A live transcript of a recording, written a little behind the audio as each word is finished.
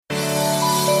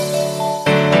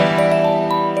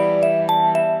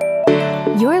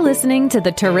listening to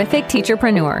The Terrific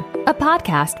Teacherpreneur, a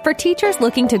podcast for teachers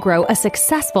looking to grow a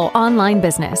successful online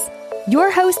business. Your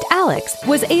host, Alex,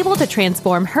 was able to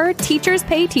transform her Teachers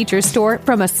Pay Teachers store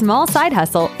from a small side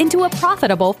hustle into a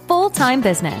profitable full-time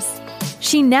business.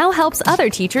 She now helps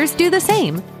other teachers do the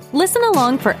same. Listen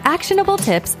along for actionable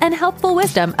tips and helpful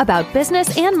wisdom about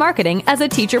business and marketing as a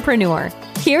teacherpreneur.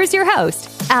 Here's your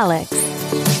host, Alex.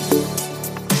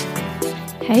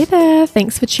 Hey there,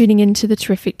 thanks for tuning in to the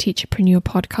Terrific Teacherpreneur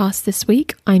podcast this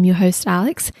week. I'm your host,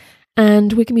 Alex,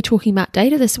 and we're going to be talking about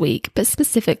data this week, but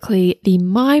specifically the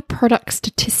My Product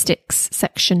Statistics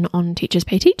section on Teachers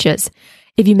Pay Teachers.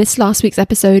 If you missed last week's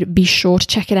episode, be sure to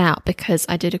check it out because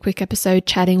I did a quick episode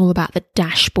chatting all about the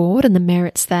dashboard and the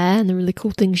merits there and the really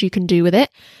cool things you can do with it.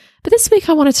 But this week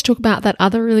I wanted to talk about that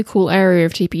other really cool area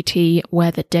of TPT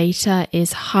where the data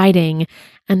is hiding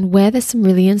and where there's some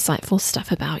really insightful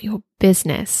stuff about your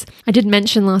business. I did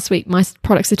mention last week My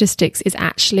Product Statistics is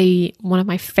actually one of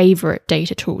my favorite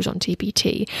data tools on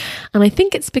TPT. And I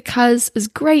think it's because as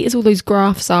great as all those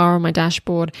graphs are on my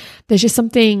dashboard, there's just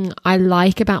something I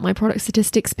like about My Product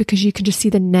Statistics because you can just see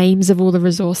the names of all the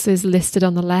resources listed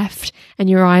on the left and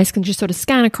your eyes can just sort of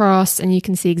scan across and you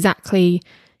can see exactly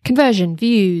conversion,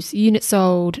 views, units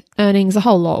sold, earnings, a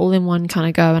whole lot all in one kind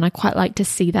of go. And I quite like to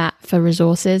see that for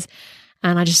resources.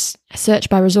 And I search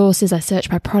by resources, I search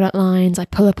by product lines, I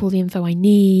pull up all the info I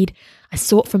need, I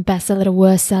sort from bestseller to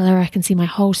worst seller, I can see my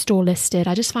whole store listed.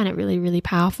 I just find it really, really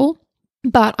powerful.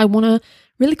 But I want to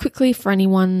really quickly, for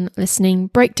anyone listening,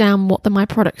 break down what the My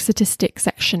Product Statistics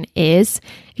section is.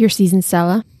 If you're a seasoned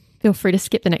seller, feel free to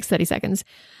skip the next 30 seconds.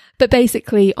 But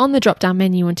basically, on the drop-down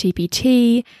menu on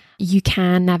TPT, you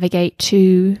can navigate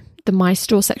to the My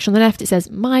Store section on the left. It says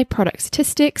My Product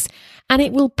Statistics, and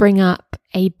it will bring up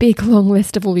a big long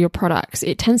list of all your products.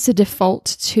 It tends to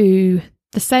default to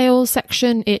the sales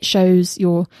section. It shows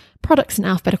your products in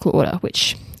alphabetical order,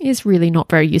 which is really not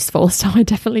very useful. So I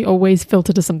definitely always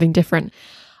filter to something different.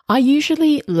 I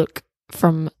usually look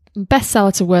from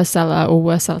bestseller to worst seller or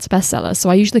worst seller to bestseller. So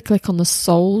I usually click on the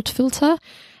sold filter.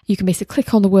 You can basically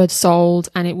click on the word sold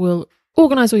and it will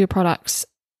organize all your products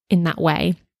in that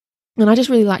way. And I just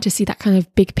really like to see that kind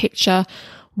of big picture.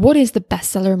 What is the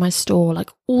bestseller in my store, like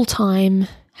all time,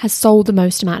 has sold the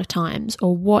most amount of times,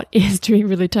 or what is doing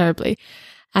really terribly?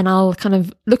 And I'll kind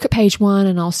of look at page one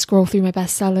and I'll scroll through my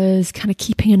bestsellers, kind of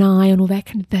keeping an eye on all their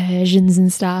conversions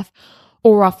and stuff.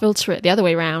 Or I'll filter it the other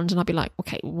way around and I'll be like,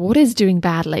 okay, what is doing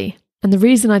badly? And the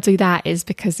reason I do that is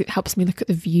because it helps me look at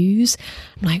the views.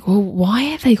 I'm like, well, why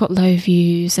have they got low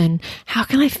views? And how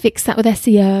can I fix that with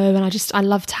SEO? And I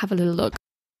love to have a little look.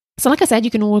 So like I said,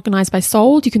 you can organize by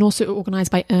sold. You can also organize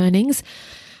by earnings.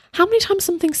 How many times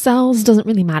something sells doesn't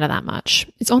really matter that much.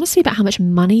 It's honestly about how much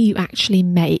money you actually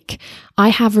make. I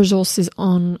have resources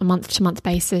on a month-to-month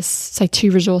basis, say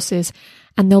 2 resources,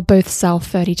 and they'll both sell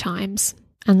 30 times.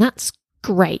 And that's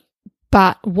great.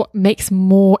 But what makes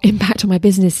more impact on my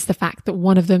business is the fact that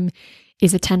one of them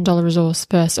is a $10 resource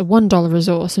versus a $1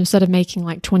 resource. So instead of making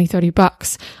like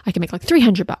 $20-30, I can make like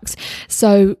 $300.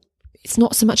 So it's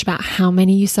not so much about how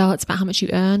many you sell, it's about how much you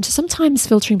earn. So sometimes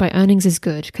filtering by earnings is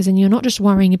good because then you're not just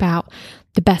worrying about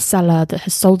the bestseller that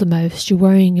has sold the most, you're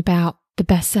worrying about the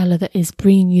bestseller that is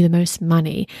bringing you the most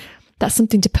money. That's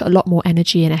something to put a lot more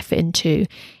energy and effort into,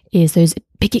 is those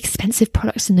big expensive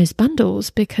products in those bundles,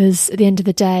 because at the end of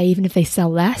the day, even if they sell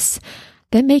less,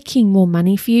 they're making more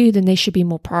money for you, then they should be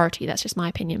more priority. That's just my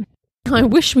opinion. I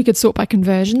wish we could sort by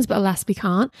conversions, but alas, we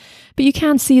can't. But you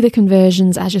can see the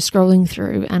conversions as you're scrolling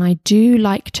through, and I do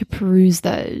like to peruse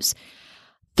those.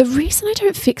 The reason I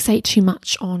don't fixate too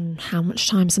much on how much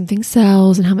time something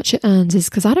sells and how much it earns is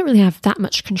because I don't really have that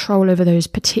much control over those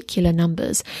particular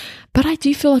numbers. But I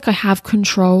do feel like I have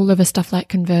control over stuff like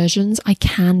conversions. I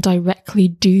can directly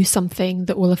do something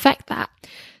that will affect that.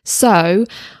 So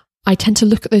I tend to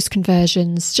look at those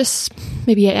conversions just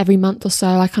maybe every month or so.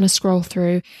 I kind of scroll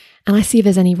through and I see if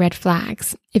there's any red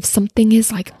flags. If something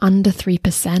is like under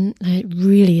 3% and it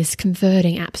really is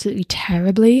converting absolutely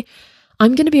terribly,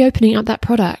 I'm going to be opening up that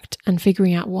product and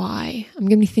figuring out why. I'm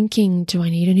going to be thinking, do I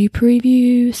need a new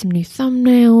preview, some new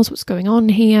thumbnails? What's going on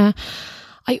here?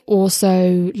 I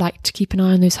also like to keep an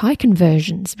eye on those high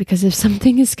conversions because if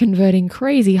something is converting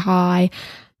crazy high,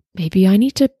 maybe I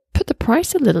need to put the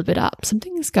price a little bit up.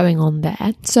 Something is going on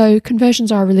there. So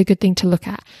conversions are a really good thing to look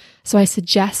at. So I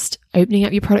suggest opening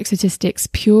up your product statistics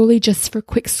purely just for a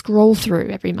quick scroll through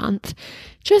every month,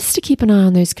 just to keep an eye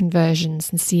on those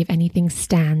conversions and see if anything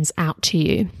stands out to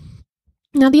you.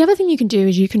 Now, the other thing you can do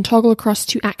is you can toggle across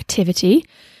to activity.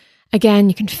 Again,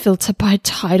 you can filter by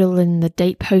title and the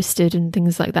date posted and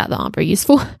things like that aren't very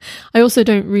useful. I also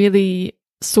don't really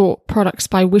sort products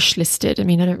by wish listed. I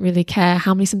mean, I don't really care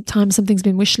how many times something's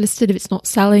been wish listed. If it's not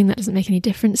selling, that doesn't make any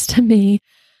difference to me.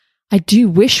 I do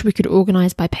wish we could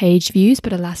organize by page views,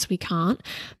 but alas, we can't.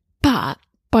 But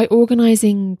by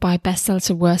organizing by bestseller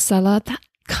to worst seller, that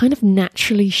kind of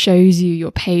naturally shows you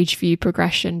your page view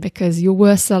progression, because your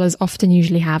worst sellers often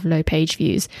usually have low page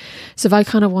views. So if I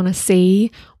kind of want to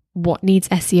see what needs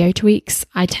SEO tweaks,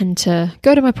 I tend to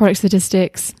go to my product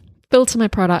statistics, filter my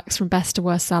products from best to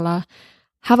worst seller,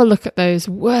 have a look at those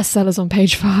worst sellers on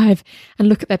page 5 and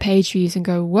look at their page views and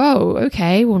go, whoa,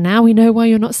 okay, well now we know why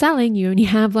you're not selling. You only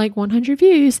have like 100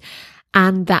 views.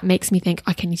 And that makes me think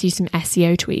I can need to do some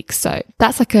SEO tweaks. So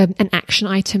that's like an action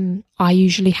item I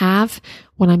usually have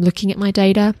when I'm looking at my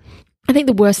data. I think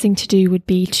the worst thing to do would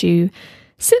be to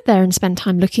sit there and spend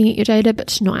time looking at your data, but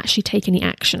to not actually take any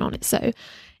action on it. So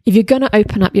if you're going to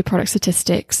open up your product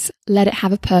statistics, let it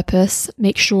have a purpose.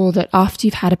 Make sure that after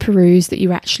you've had a peruse that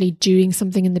you're actually doing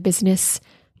something in the business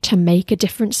to make a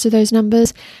difference to those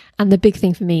numbers. And the big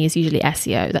thing for me is usually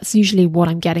SEO. That's usually what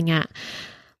I'm getting at.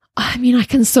 I mean, I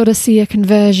can sort of see a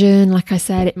conversion. Like I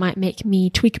said, it might make me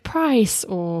tweak a price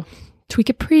or tweak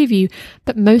a preview,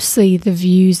 but mostly the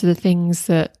views are the things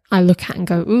that I look at and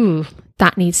go, ooh,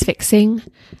 that needs fixing.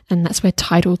 And that's where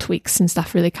title tweaks and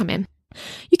stuff really come in.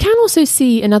 You can also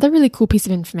see another really cool piece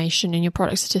of information in your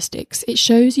product statistics. It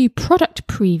shows you product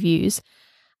previews.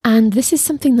 And this is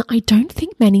something that I don't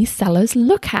think many sellers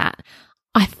look at.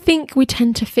 I think we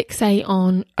tend to fixate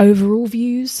on overall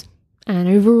views and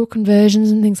overall conversions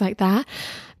and things like that,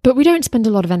 but we don't spend a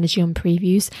lot of energy on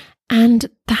previews. And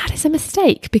that is a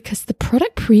mistake, because the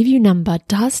product preview number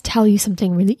does tell you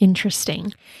something really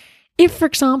interesting. If, for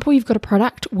example, you've got a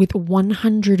product with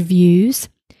 100 views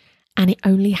and it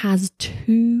only has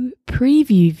 2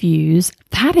 preview views,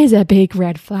 that is a big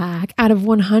red flag. Out of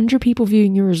 100 people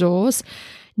viewing your resource,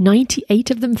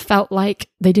 98 of them felt like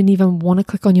they didn't even want to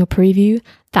click on your preview.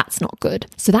 That's not good.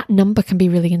 So that number can be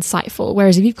really insightful.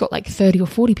 Whereas if you've got like 30 or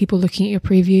 40 people looking at your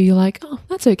preview, you're like, oh,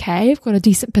 that's okay. I've got a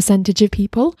decent percentage of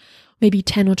people, maybe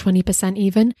 10 or 20%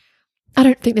 even. I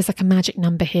don't think there's like a magic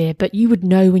number here, but you would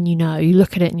know when you know. You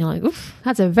look at it and you're like, oof,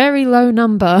 that's a very low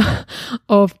number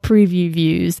of preview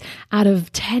views. Out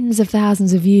of tens of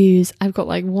thousands of views, I've got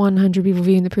like 100 people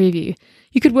viewing the preview.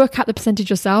 You could work out the percentage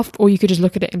yourself, or you could just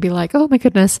look at it and be like, oh my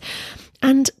goodness.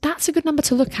 And that's a good number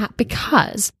to look at,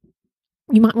 because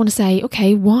you might want to say,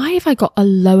 okay, why have I got a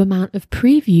low amount of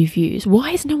preview views?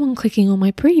 Why is no one clicking on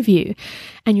my preview?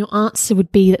 And your answer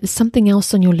would be that there's something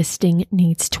else on your listing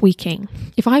needs tweaking.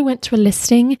 If I went to a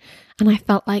listing and I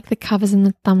felt like the covers and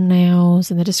the thumbnails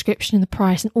and the description and the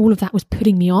price and all of that was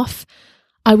putting me off,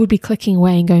 I would be clicking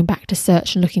away and going back to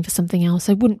search and looking for something else.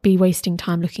 I wouldn't be wasting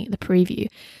time looking at the preview.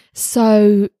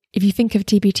 So if you think of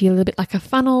TPT a little bit like a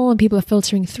funnel and people are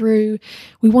filtering through,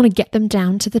 we want to get them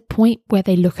down to the point where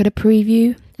they look at a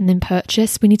preview and then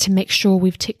purchase. We need to make sure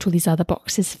we've ticked all these other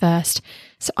boxes first.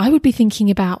 So I would be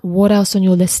thinking about what else on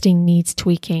your listing needs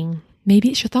tweaking. Maybe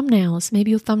it's your thumbnails.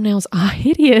 Maybe your thumbnails are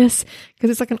hideous because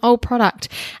it's like an old product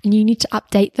and you need to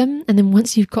update them. And then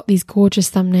once you've got these gorgeous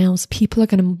thumbnails, people are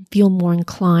going to feel more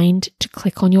inclined to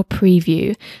click on your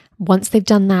preview. Once they've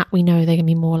done that, we know they're going to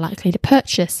be more likely to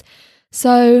purchase.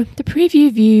 So the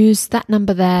preview views, that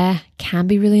number there can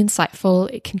be really insightful.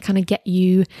 It can kind of kick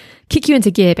you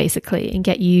into gear basically and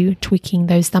get you tweaking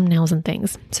those thumbnails and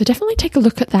things. So definitely take a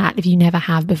look at that if you never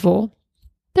have before.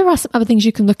 There are some other things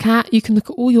you can look at. You can look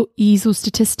at all your easel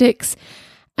statistics.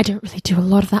 I don't really do a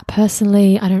lot of that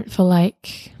personally. I don't feel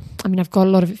like, I've got a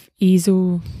lot of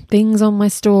easel things on my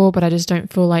store, but I just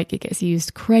don't feel like it gets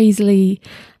used crazily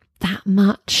that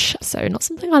much. So not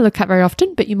something I look at very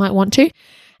often, but you might want to.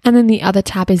 And then the other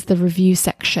tab is the review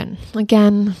section.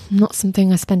 Again, not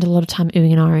something I spend a lot of time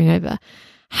oohing and ahhing over.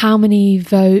 How many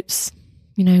votes,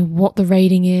 what the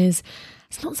rating is.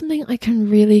 It's not something I can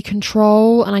really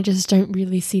control, and I just don't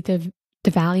really see the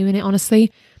value in it, honestly.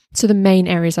 So the main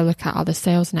areas I look at are the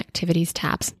sales and activities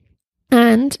tabs.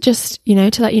 And just,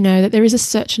 to let you know that there is a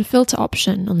search and filter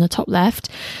option on the top left,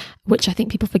 which I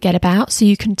think people forget about. So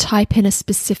you can type in a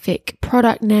specific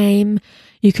product name.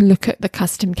 You can look at the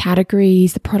custom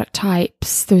categories, the product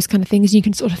types, those kind of things. You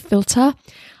can sort of filter.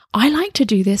 I like to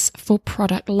do this for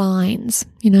product lines.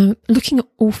 Looking at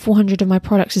all 400 of my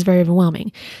products is very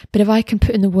overwhelming. But if I can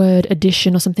put in the word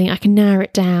addition or something, I can narrow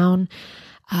it down.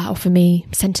 Or for me,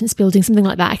 sentence building, something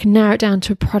like that. I can narrow it down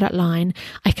to a product line.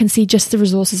 I can see just the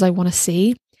resources I want to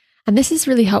see. And this is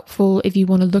really helpful if you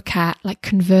want to look at like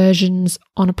conversions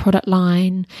on a product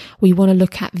line, or you want to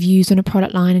look at views on a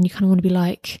product line, and you kind of want to be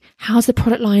like, how's the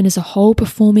product line as a whole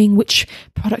performing? Which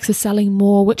products are selling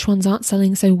more? Which ones aren't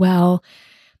selling so well?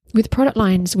 with product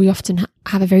lines, we often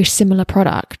have a very similar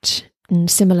product and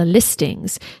similar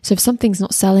listings. So if something's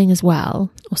not selling as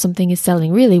well, or something is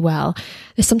selling really well,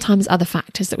 there's sometimes other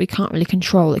factors that we can't really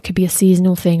control. It could be a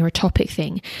seasonal thing or a topic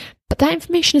thing. But that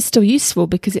information is still useful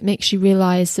because it makes you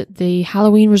realize that the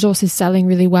Halloween resource is selling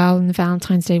really well and the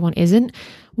Valentine's Day one isn't.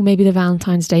 Or maybe the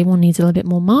Valentine's Day one needs a little bit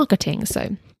more marketing.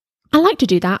 So I like to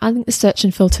do that. I think the search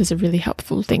and filter is a really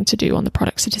helpful thing to do on the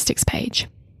product statistics page.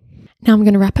 Now I'm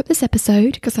going to wrap up this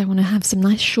episode because I want to have some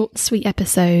nice short, sweet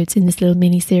episodes in this little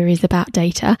mini series about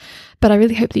data, but I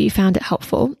really hope that you found it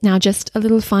helpful. Now, just a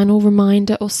little final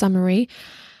reminder or summary.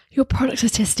 Your product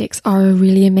statistics are a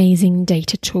really amazing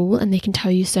data tool and they can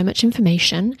tell you so much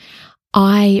information.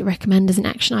 I recommend as an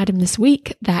action item this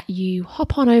week that you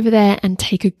hop on over there and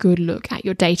take a good look at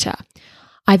your data.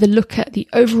 Either look at the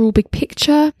overall big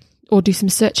picture or do some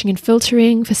searching and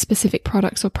filtering for specific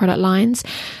products or product lines,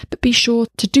 but be sure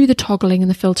to do the toggling and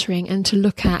the filtering and to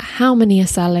look at how many are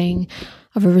selling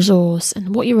of a resource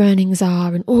and what your earnings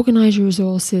are, and organize your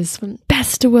resources from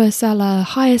best to worst seller,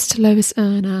 highest to lowest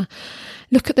earner.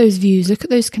 Look at those views, look at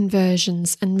those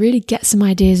conversions, and really get some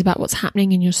ideas about what's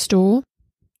happening in your store.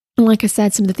 And like I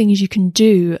said, some of the things you can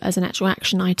do as an actual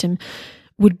action item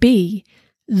would be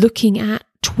looking at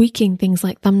tweaking things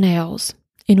like thumbnails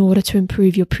in order to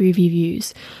improve your preview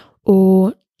views,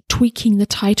 or tweaking the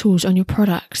titles on your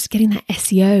products, getting that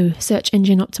SEO, search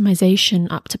engine optimization,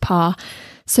 up to par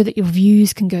so that your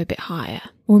views can go a bit higher,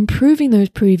 or improving those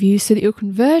previews so that your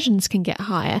conversions can get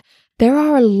higher. There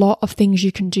are a lot of things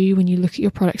you can do when you look at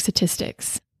your product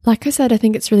statistics. Like I said, I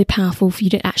think it's really powerful for you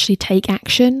to actually take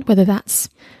action, whether that's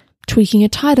tweaking a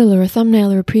title or a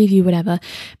thumbnail or a preview, whatever.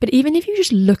 But even if you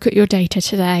just look at your data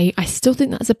today, I still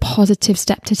think that's a positive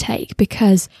step to take,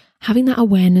 because having that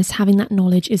awareness, having that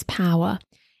knowledge is power.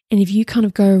 And if you kind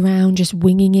of go around just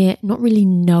winging it, not really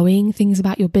knowing things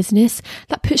about your business,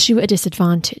 that puts you at a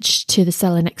disadvantage to the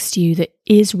seller next to you that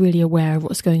is really aware of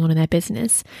what's going on in their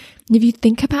business. And if you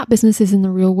think about businesses in the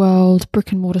real world,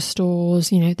 brick and mortar stores,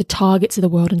 the Targets of the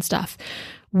world and stuff,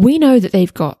 we know that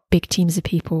they've got big teams of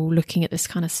people looking at this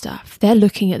kind of stuff. They're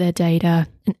looking at their data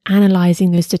and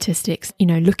analyzing those statistics,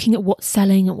 looking at what's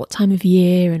selling at what time of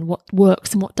year and what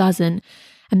works and what doesn't,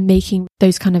 and making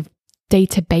those kind of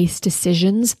data-based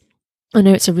decisions. I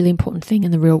know it's a really important thing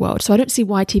in the real world, so I don't see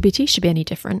why TPT should be any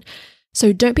different.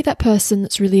 So don't be that person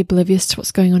that's really oblivious to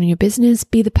what's going on in your business.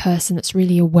 Be the person that's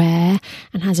really aware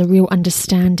and has a real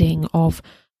understanding of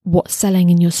what's selling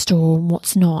in your store and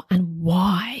what's not, and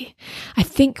why. I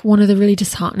think one of the really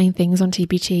disheartening things on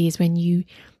TPT is when you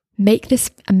make this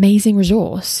amazing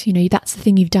resource, that's the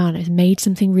thing you've done, is made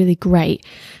something really great,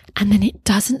 and then it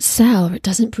doesn't sell, or it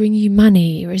doesn't bring you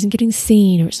money, or isn't getting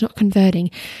seen, or it's not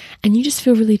converting, and you just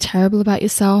feel really terrible about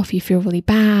yourself. You feel really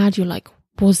bad. You're like,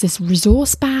 was this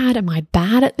resource bad? Am I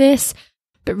bad at this?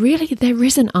 But really, there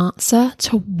is an answer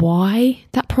to why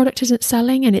that product isn't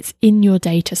selling, and it's in your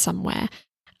data somewhere.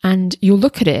 And you'll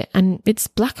look at it and it's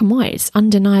black and white. It's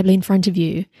undeniably in front of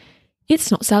you.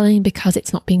 It's not selling because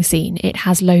it's not being seen. It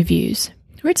has low views.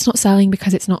 Or it's not selling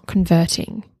because it's not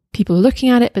converting. People are looking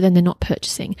at it, but then they're not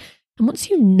purchasing. And once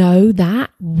you know that,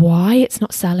 why it's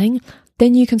not selling,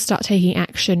 then you can start taking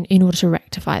action in order to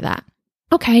rectify that.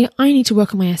 Okay, I need to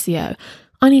work on my SEO.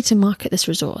 I need to market this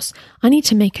resource. I need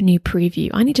to make a new preview.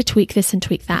 I need to tweak this and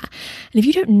tweak that. And if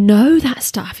you don't know that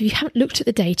stuff, if you haven't looked at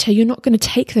the data, you're not going to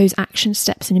take those action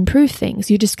steps and improve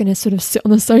things. You're just going to sort of sit on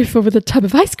the sofa with a tub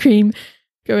of ice cream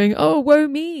going, oh, woe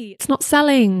me, it's not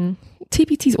selling.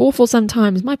 TPT's awful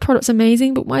sometimes. My product's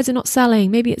amazing, but why is it not selling?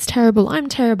 Maybe it's terrible. I'm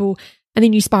terrible. And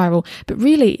then you spiral. But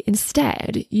really,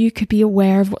 instead, you could be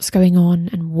aware of what's going on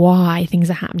and why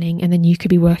things are happening, and then you could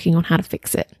be working on how to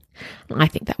fix it. I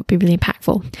think that would be really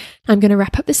impactful. I'm going to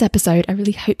wrap up this episode. I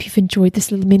really hope you've enjoyed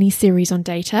this little mini series on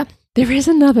data. There is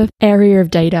another area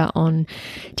of data on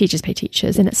Teachers Pay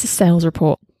Teachers, and it's the sales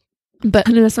report. But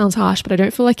I know that sounds harsh, but I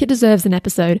don't feel like it deserves an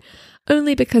episode,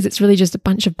 only because it's really just a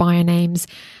bunch of buyer names.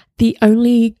 The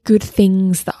only good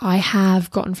things that I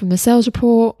have gotten from the sales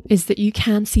report is that you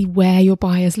can see where your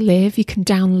buyers live. You can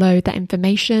download that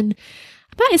information.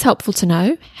 That is helpful to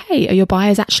know. Hey, are your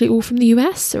buyers actually all from the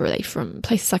US, or are they from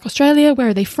places like Australia? Where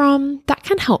are they from? That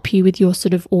can help you with your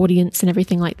sort of audience and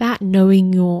everything like that,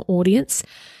 knowing your audience.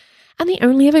 And the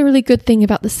only other really good thing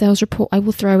about the sales report I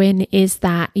will throw in is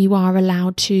that you are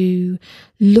allowed to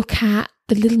look at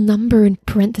the little number in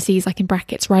parentheses, like in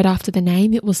brackets, right after the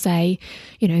name. It will say,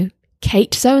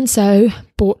 Kate so-and-so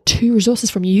bought 2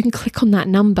 resources from you. You can click on that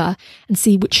number and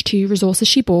see which 2 resources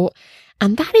she bought.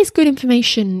 And that is good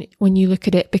information when you look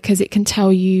at it, because it can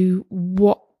tell you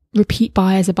what repeat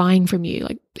buyers are buying from you.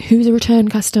 Like, who's a return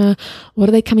customer? What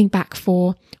are they coming back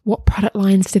for? What product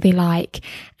lines do they like?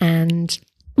 And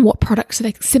what products are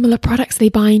they, similar products are they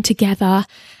buying together?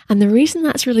 And the reason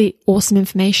that's really awesome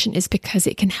information is because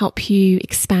it can help you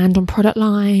expand on product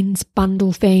lines,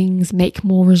 bundle things, make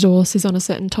more resources on a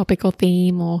certain topic or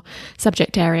theme or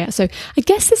subject area. So I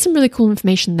guess there's some really cool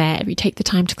information there if you take the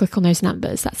time to click on those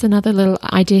numbers. That's another little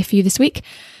idea for you this week.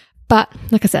 But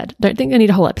like I said, don't think I need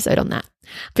a whole episode on that.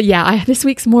 But yeah, this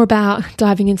week's more about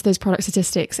diving into those product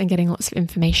statistics and getting lots of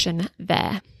information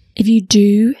there. If you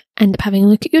do end up having a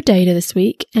look at your data this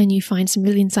week and you find some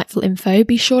really insightful info,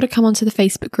 be sure to come onto the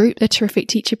Facebook group, The Terrific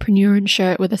Teacherpreneur, and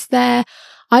share it with us there.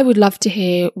 I would love to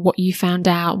hear what you found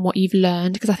out and what you've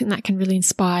learned, because I think that can really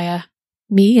inspire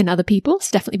me and other people. So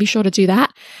definitely be sure to do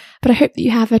that. But I hope that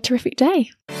you have a terrific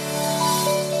day.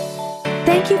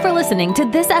 Thank you for listening to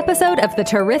this episode of The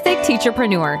Terrific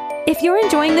Teacherpreneur. If you're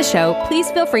enjoying the show, please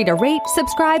feel free to rate,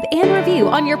 subscribe, and review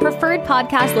on your preferred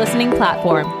podcast listening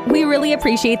platform. We really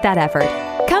appreciate that effort.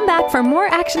 Come back for more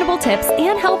actionable tips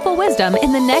and helpful wisdom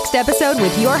in the next episode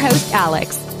with your host,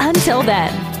 Alex. Until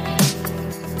then.